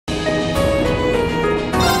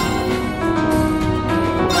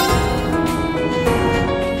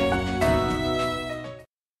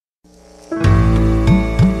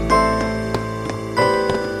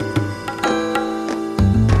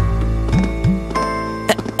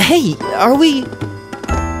Hey, are we...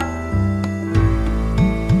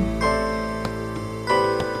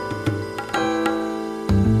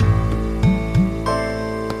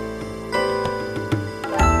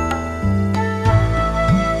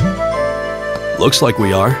 Looks like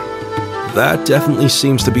we are. That definitely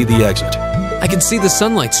seems to be the exit. I can see the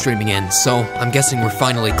sunlight streaming in, so I'm guessing we're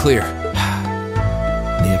finally clear.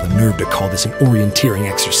 They have the nerve to call this an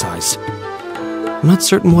orienteering exercise. I'm not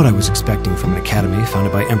certain what I was expecting from an academy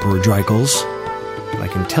founded by Emperor Drykles, but I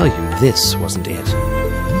can tell you this wasn't it.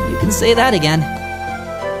 You can say that again.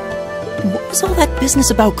 What was all that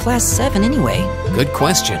business about Class 7 anyway? Good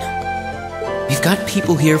question. We've got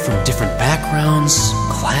people here from different backgrounds,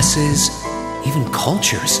 classes, even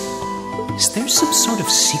cultures. Is there some sort of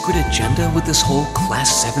secret agenda with this whole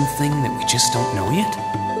Class 7 thing that we just don't know yet?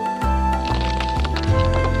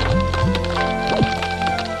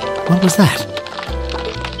 What was that?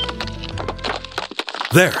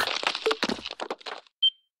 There!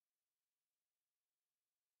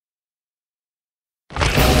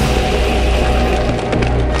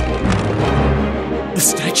 The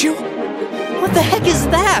statue? What the heck is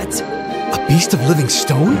that? A beast of living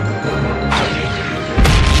stone?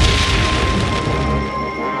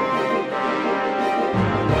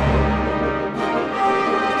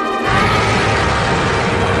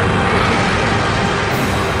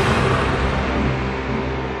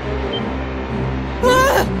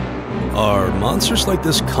 Are monsters like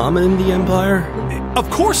this common in the Empire? Of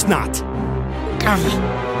course not!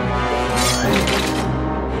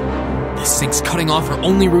 This thing's cutting off our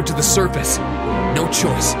only route to the surface. No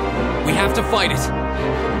choice. We have to fight it.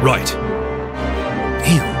 Right.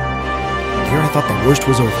 Damn. Here I thought the worst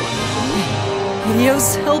was over.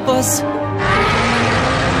 Helios, help us.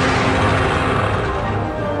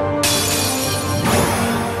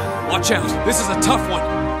 Watch out. This is a tough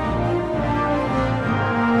one.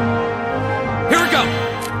 Here we go.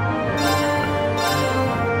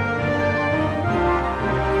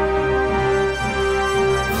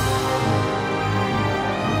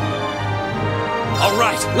 All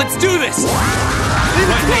right, let's do this.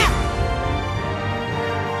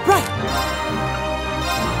 Right.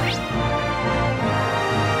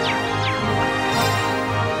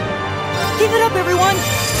 Give it up, everyone.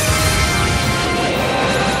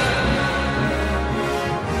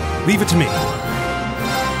 Leave it to me.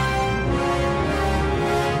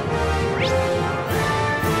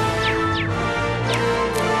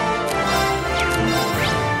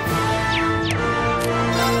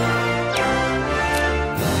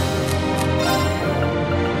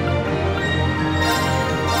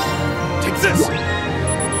 Take this!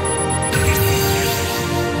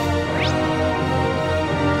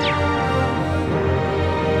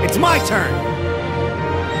 It's my turn!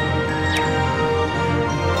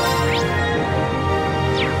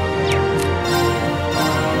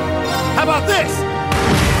 How about this?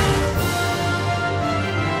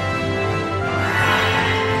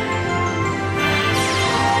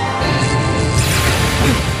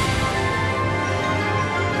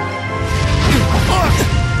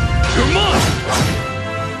 You're mine!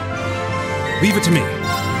 Leave it to me.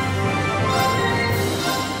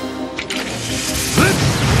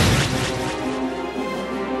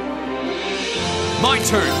 My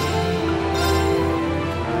turn.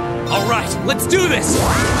 All right, let's do this.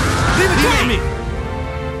 Leave it to me.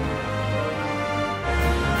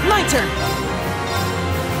 My turn.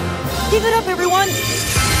 Give it up, everyone.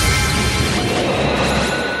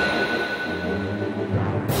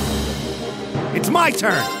 It's my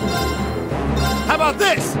turn. How about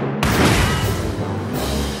this?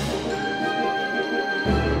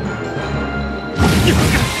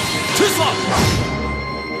 Too slow!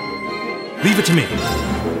 Leave it to me.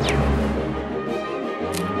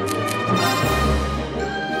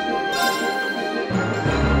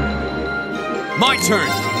 My turn.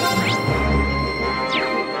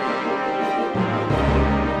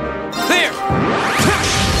 There.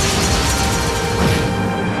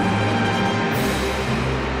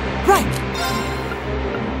 Right.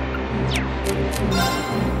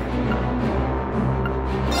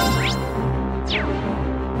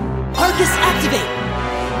 Arcus, activate.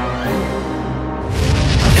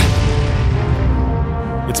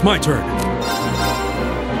 It's my turn.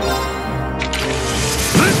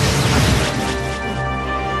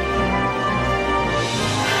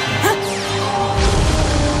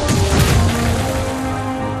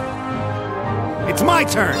 It's my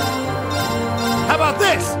turn. How about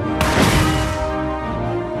this?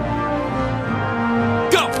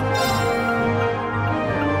 Go.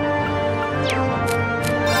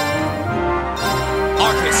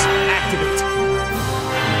 Arcus, activate.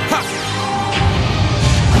 Ha.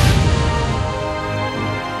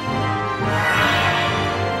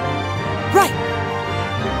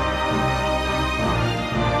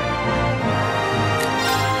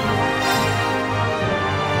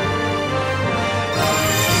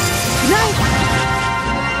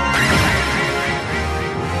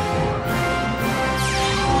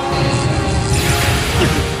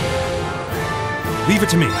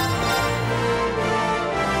 to me.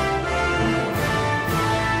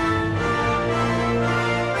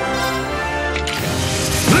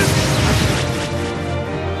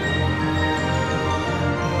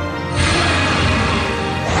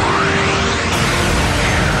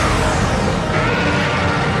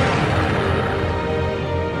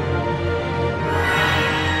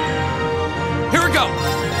 Here we go!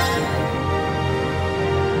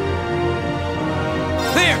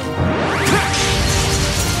 There!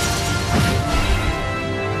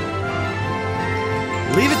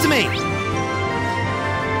 Leave it to me.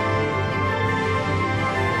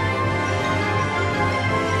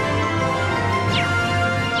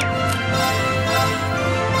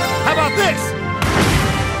 How about this?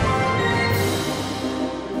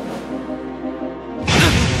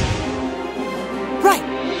 Right!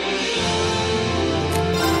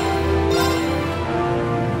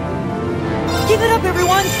 Give it up,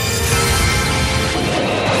 everyone!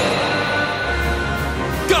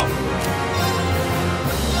 Go!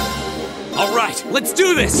 All right, let's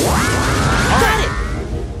do this! Got it!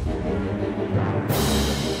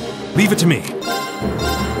 Leave it to me.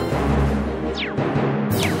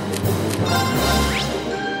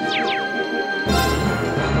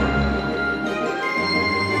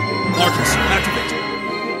 Marcus, activate!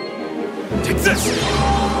 Take this!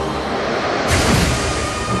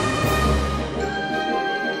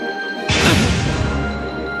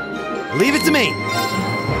 Leave it to me.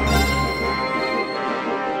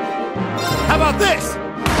 How about this?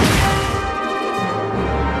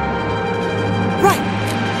 Right!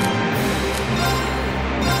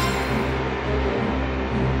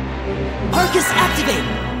 Arcus, activate!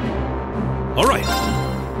 All right.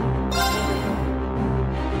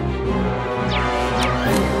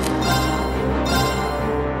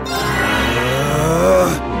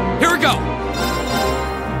 Here we go!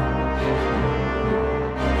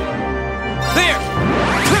 There!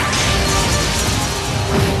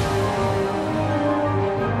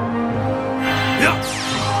 Yeah.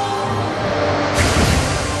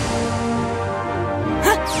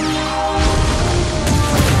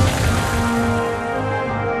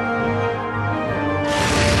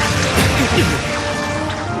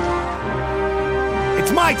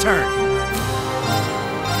 It's my turn.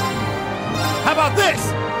 How about this?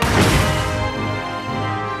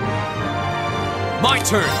 My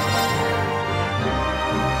turn!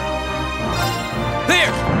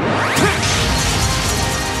 There!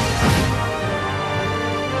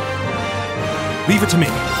 Leave it to me.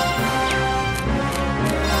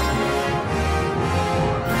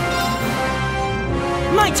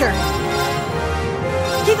 My turn!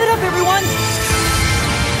 Give it up, everyone!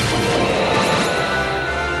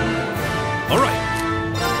 All right.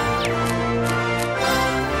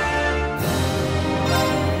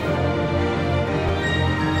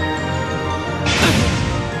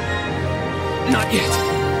 Not yet.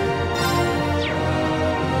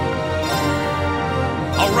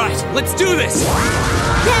 All right, let's do this!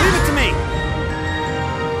 Leave it to me.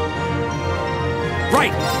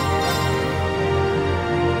 Right.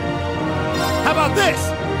 How about this?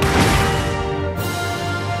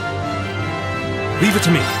 Leave it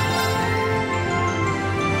to me.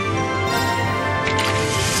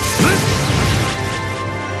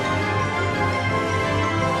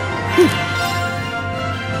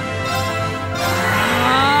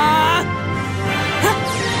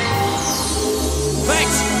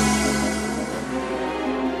 Thanks!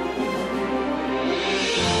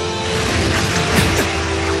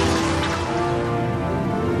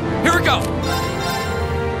 Here we go!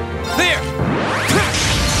 There!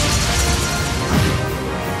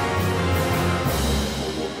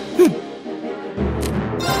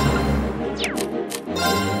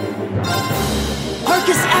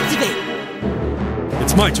 Arcus, activate!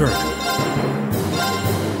 It's my turn.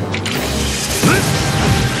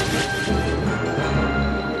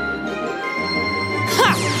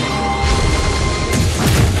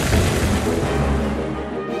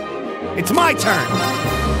 It's my turn.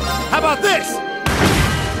 How about this?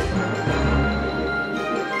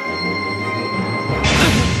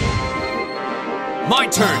 My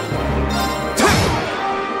turn!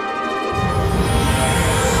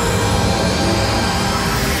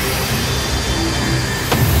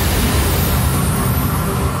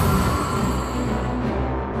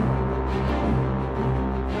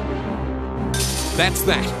 That's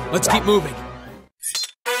that. Let's keep moving.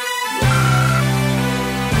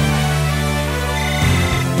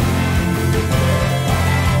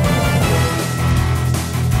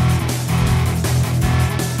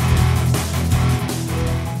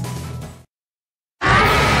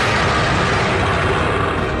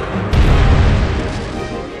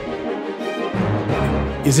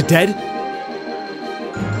 Is it dead?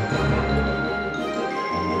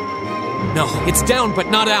 No, it's down but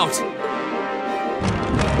not out.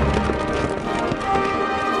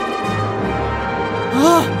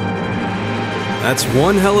 That's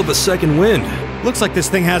one hell of a second wind. Looks like this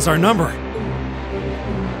thing has our number.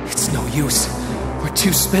 It's no use. We're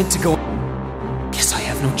too spent to go. Guess I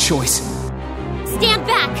have no choice. Stand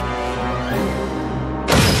back!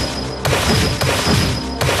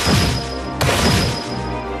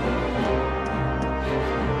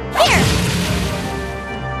 Here!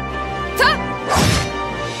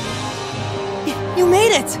 You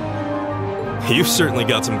made it! You've certainly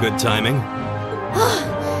got some good timing.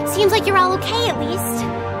 Seems like you're all okay, at least.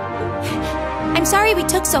 I'm sorry we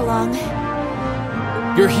took so long.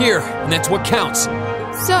 You're here, and that's what counts.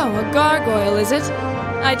 So, a gargoyle, is it?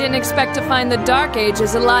 I didn't expect to find the Dark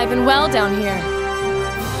Ages alive and well down here.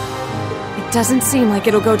 It doesn't seem like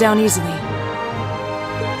it'll go down easily.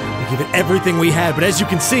 We give it everything we had, but as you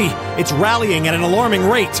can see, it's rallying at an alarming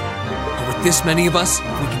rate. But with this many of us,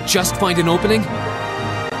 if we can just find an opening.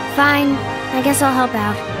 Fine. I guess I'll help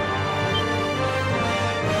out.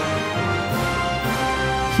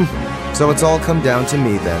 So it's all come down to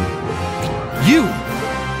me then. You!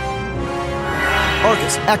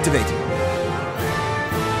 Arcus, activate!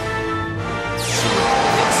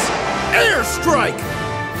 Airstrike!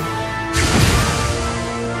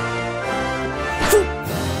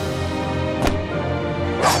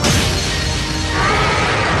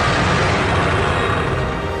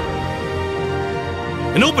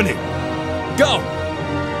 An opening! Go!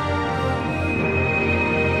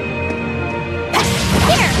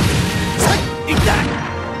 Eat that!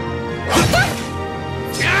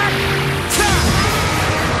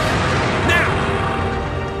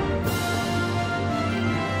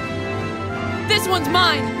 This one's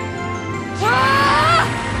mine!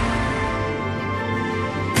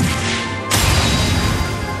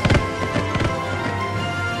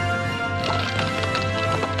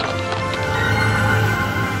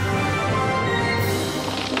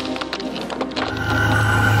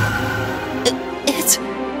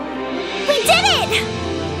 We did it!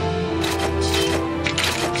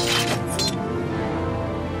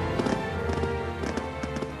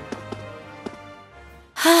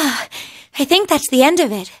 I think that's the end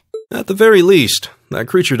of it. At the very least, that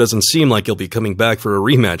creature doesn't seem like he'll be coming back for a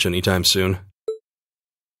rematch anytime soon.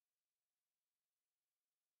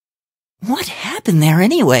 What happened there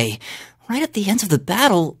anyway? Right at the end of the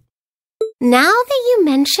battle. Now that you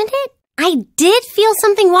mention it, I did feel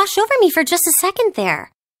something wash over me for just a second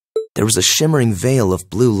there. There was a shimmering veil of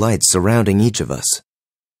blue light surrounding each of us.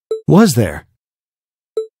 Was there?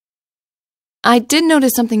 I did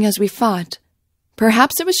notice something as we fought.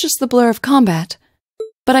 Perhaps it was just the blur of combat.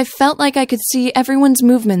 But I felt like I could see everyone's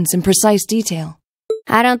movements in precise detail.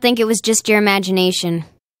 I don't think it was just your imagination.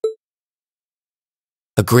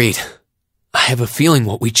 Agreed. I have a feeling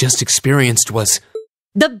what we just experienced was...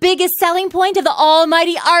 The biggest selling point of the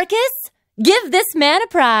almighty Arcus? Give this man a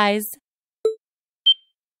prize.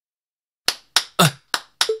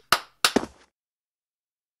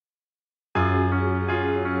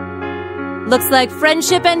 Looks like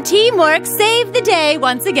friendship and teamwork saved the day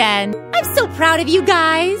once again. I'm so proud of you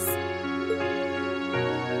guys.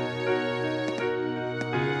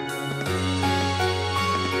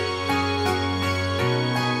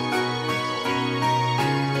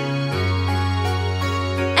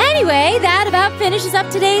 Anyway, that about finishes up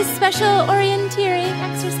today's special orienteering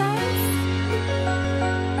exercise.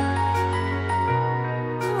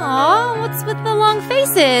 Aw, what's with the long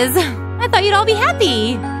faces? I thought you'd all be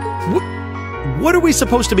happy. What are we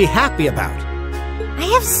supposed to be happy about? I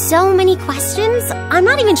have so many questions, I'm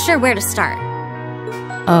not even sure where to start.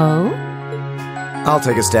 Oh? I'll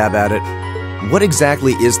take a stab at it. What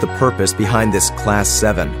exactly is the purpose behind this Class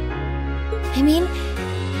 7? I mean,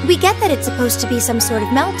 we get that it's supposed to be some sort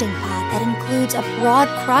of melting pot that includes a broad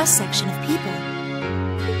cross-section of people.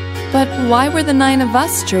 But why were the 9 of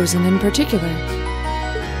us chosen in particular?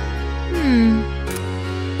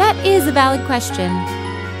 That is a valid question.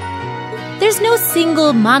 There's no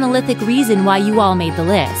single monolithic reason why you all made the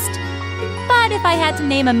list. But if I had to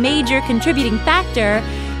name a major contributing factor,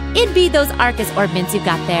 it'd be those Arcus orbments you've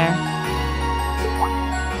got there.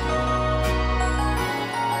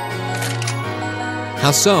 How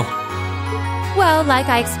so? Well, like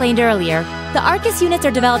I explained earlier, the Arcus units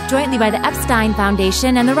are developed jointly by the Epstein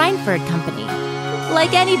Foundation and the Reinford Company.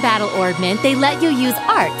 Like any battle orbment, they let you use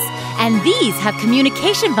arts, and these have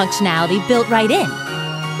communication functionality built right in.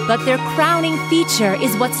 But their crowning feature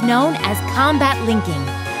is what's known as combat linking.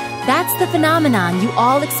 That's the phenomenon you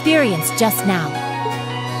all experienced just now.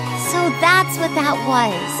 So that's what that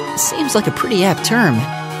was. Seems like a pretty apt term.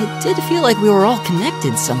 It did feel like we were all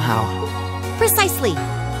connected somehow. Precisely.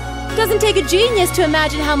 Doesn't take a genius to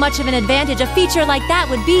imagine how much of an advantage a feature like that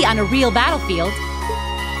would be on a real battlefield.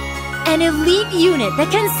 An elite unit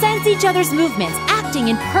that can sense each other's movements, acting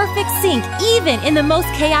in perfect sync even in the most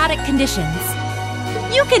chaotic conditions.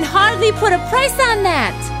 You can hardly put a price on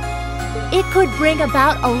that. It could bring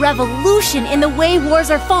about a revolution in the way wars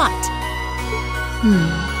are fought.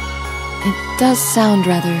 It does sound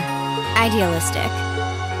rather idealistic.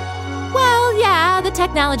 Well, yeah, the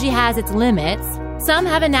technology has its limits. Some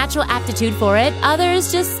have a natural aptitude for it,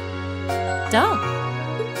 others just don't.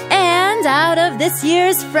 And out of this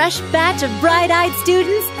year's fresh batch of bright-eyed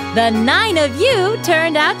students, the 9 of you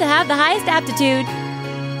turned out to have the highest aptitude.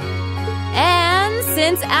 And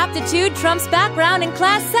since aptitude trumps background in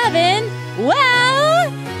Class 7,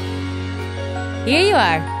 well, here you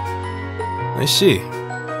are. I see.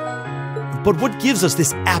 But what gives us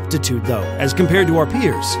this aptitude, though, as compared to our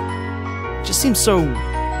peers? It just seems so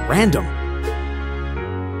random.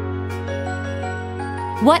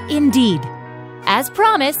 What indeed? As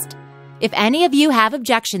promised, if any of you have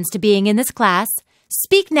objections to being in this class,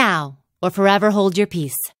 speak now or forever hold your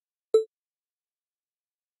peace.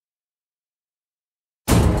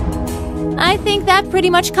 I think that pretty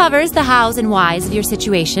much covers the hows and whys of your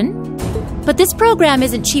situation. But this program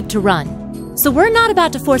isn't cheap to run, so we're not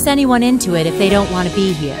about to force anyone into it if they don't want to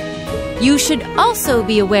be here. You should also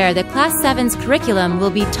be aware that Class 7's curriculum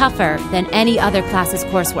will be tougher than any other class's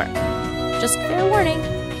coursework. Just fair warning.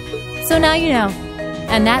 So now you know.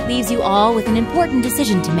 And that leaves you all with an important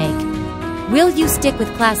decision to make. Will you stick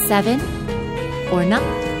with Class 7 or not?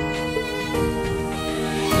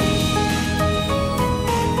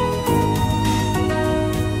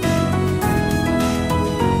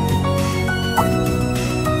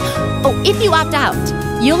 Oh, if you opt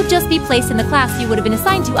out, you'll just be placed in the class you would have been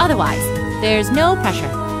assigned to otherwise. There's no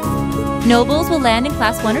pressure. Nobles will land in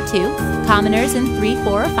Class 1 or 2, commoners in 3,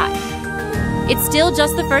 4, or 5. It's still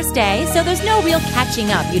just the first day, so there's no real catching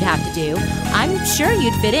up you'd have to do. I'm sure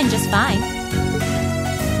you'd fit in just fine.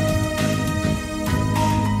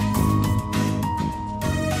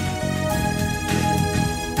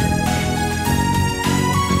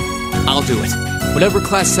 I'll do it. Whatever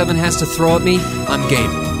Class 7 has to throw at me, I'm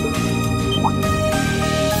game.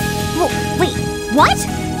 Wait, what?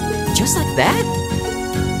 Just like that?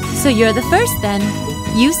 So you're the first then.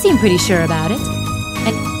 You seem pretty sure about it.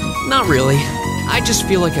 Not really. I just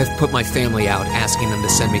feel like I've put my family out asking them to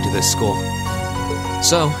send me to this school.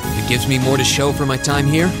 So, if it gives me more to show for my time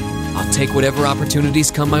here, I'll take whatever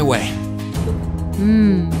opportunities come my way.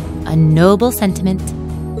 A noble sentiment.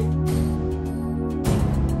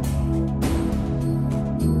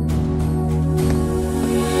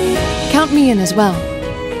 count me in as well.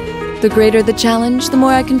 The greater the challenge, the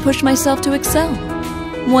more I can push myself to excel.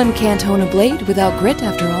 One can't hone a blade without grit,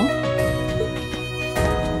 after all.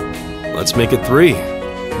 Let's make it 3.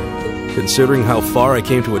 Considering how far I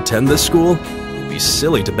came to attend this school, it'd be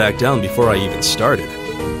silly to back down before I even started.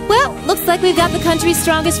 Well, looks like we've got the country's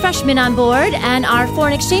strongest freshman on board, and our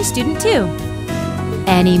foreign exchange student, too.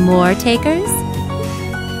 Any more takers?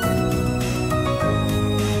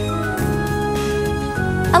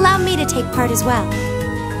 Allow me to take part as well.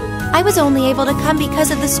 I was only able to come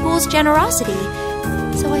because of the school's generosity,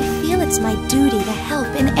 so I feel it's my duty to help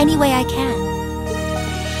in any way I can.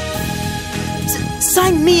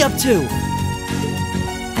 Sign me up too!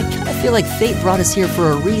 I kinda feel like fate brought us here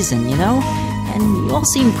for a reason, you know? And you all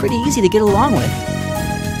seem pretty easy to get along with.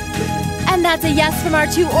 And that's a yes from our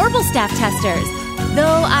 2 Orbital staff testers,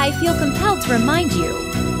 though I feel compelled to remind you.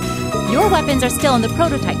 Your weapons are still in the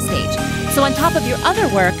prototype stage, so on top of your other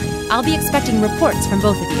work, I'll be expecting reports from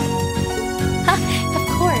both of you. Of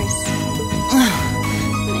course.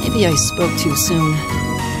 Maybe I spoke too soon.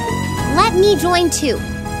 Let me join too.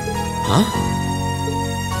 Huh?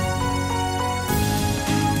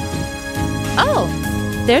 Oh,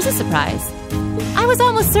 there's a surprise. I was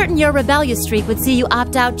almost certain your rebellious streak would see you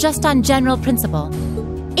opt out just on general principle.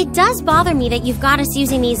 It does bother me that you've got us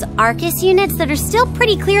using these Arcus units that are still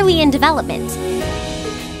pretty clearly in development.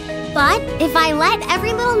 But if I let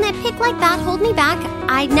every little nitpick like that hold me back,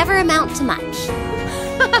 I'd never amount to much.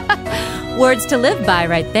 Words to live by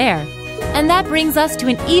right there. And that brings us to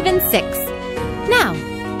an even 6. Now,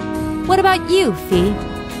 what about you, Fee?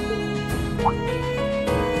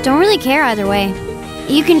 Don't really care either way.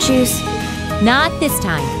 You can choose. Not this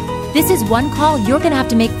time. This is one call you're gonna have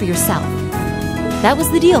to make for yourself. That was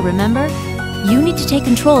the deal, remember? You need to take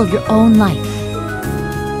control of your own life.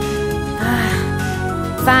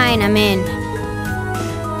 Fine, I'm in.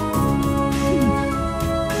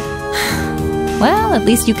 Well, at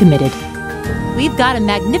least you committed. We've got a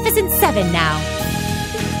magnificent 7 now.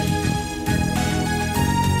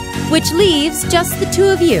 Which leaves just the 2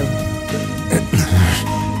 of you.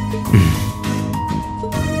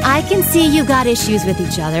 I can see you got issues with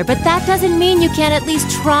each other, but that doesn't mean you can't at least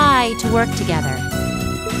try to work together.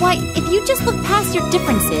 Why, if you just look past your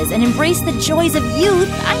differences and embrace the joys of youth,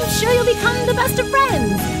 I'm sure you'll become the best of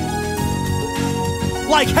friends.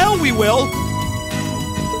 Like hell we will!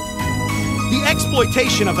 The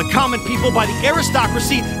exploitation of the common people by the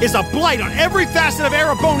aristocracy is a blight on every facet of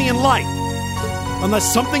Erebonian life.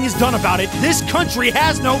 Unless something is done about it, this country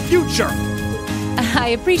has no future!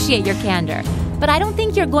 I appreciate your candor, but I don't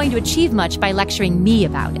think you're going to achieve much by lecturing me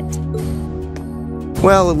about it.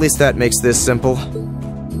 Well, at least that makes this simple.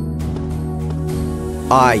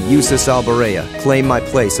 I, Eustace Alborea, claim my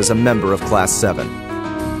place as a member of Class 7.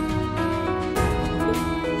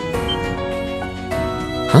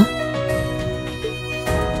 Huh?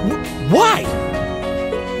 Why?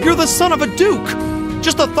 You're the son of a duke!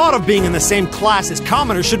 Just the thought of being in the same class as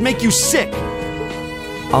commoners should make you sick!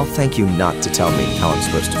 I'll thank you not to tell me how I'm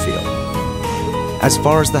supposed to feel. As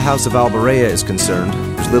far as the House of Alborea is concerned,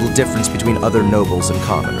 there's little difference between other nobles and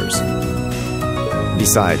commoners.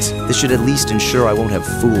 Besides, this should at least ensure I won't have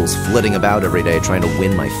fools flitting about every day trying to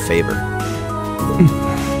win my favor.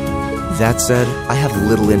 That said, I have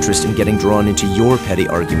little interest in getting drawn into your petty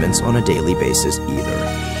arguments on a daily basis either.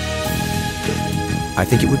 I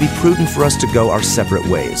think it would be prudent for us to go our separate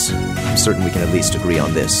ways. I'm certain we can at least agree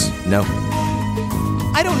on this, no?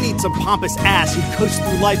 I don't need some pompous ass who coasts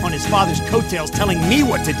through life on his father's coattails telling me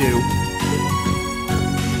what to do.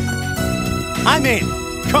 I'm in,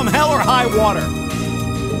 come hell or high water.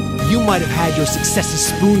 You might have had your successes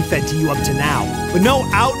spoon-fed to you up to now, but no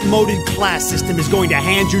outmoded class system is going to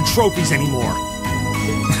hand you trophies anymore.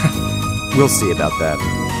 We'll see about that.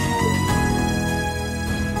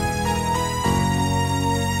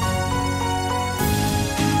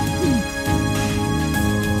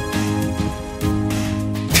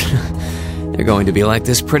 They're going to be like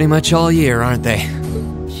this pretty much all year, aren't they?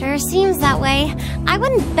 Sure seems that way. I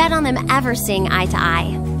wouldn't bet on them ever seeing eye to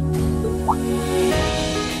eye.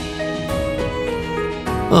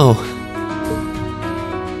 Oh.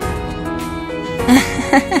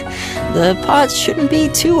 The pots shouldn't be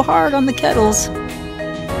too hard on the kettles.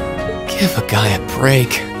 Give a guy a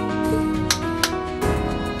break.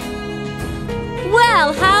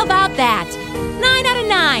 Well, how about that? 9 out of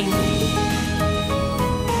 9.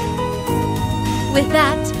 With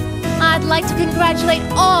that, I'd like to congratulate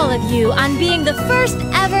all of you on being the first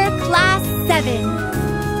ever Class 7.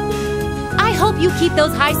 I hope you keep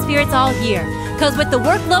those high spirits all year, because with the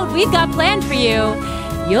workload we've got planned for you,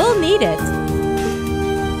 you'll need it.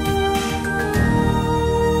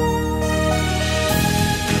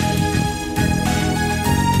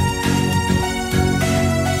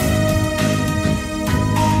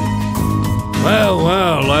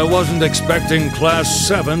 Well, I wasn't expecting Class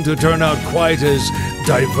 7 to turn out quite as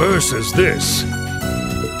diverse as this.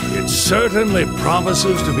 It certainly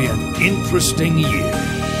promises to be an interesting year.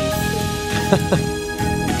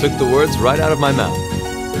 You took the words right out of my mouth.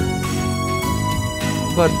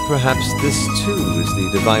 But perhaps this too is the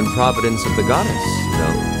divine providence of the goddess,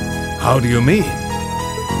 no? How do you mean?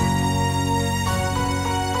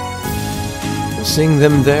 Seeing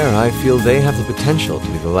them there, I feel they have the potential to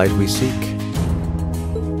be the light we seek.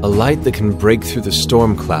 A light that can break through the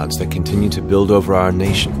storm clouds that continue to build over our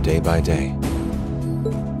nation day by day.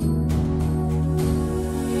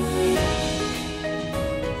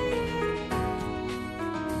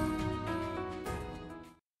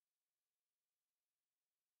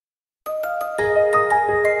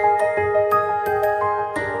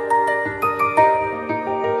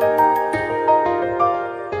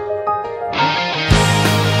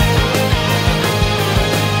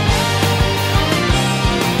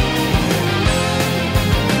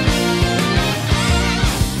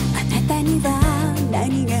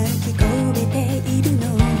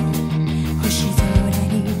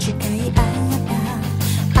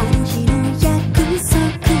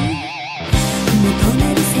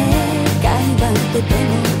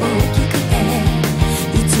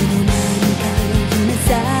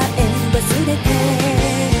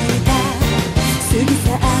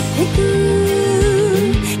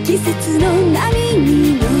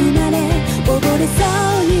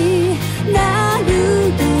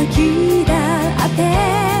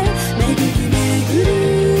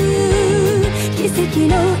奇跡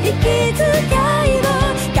の息遣い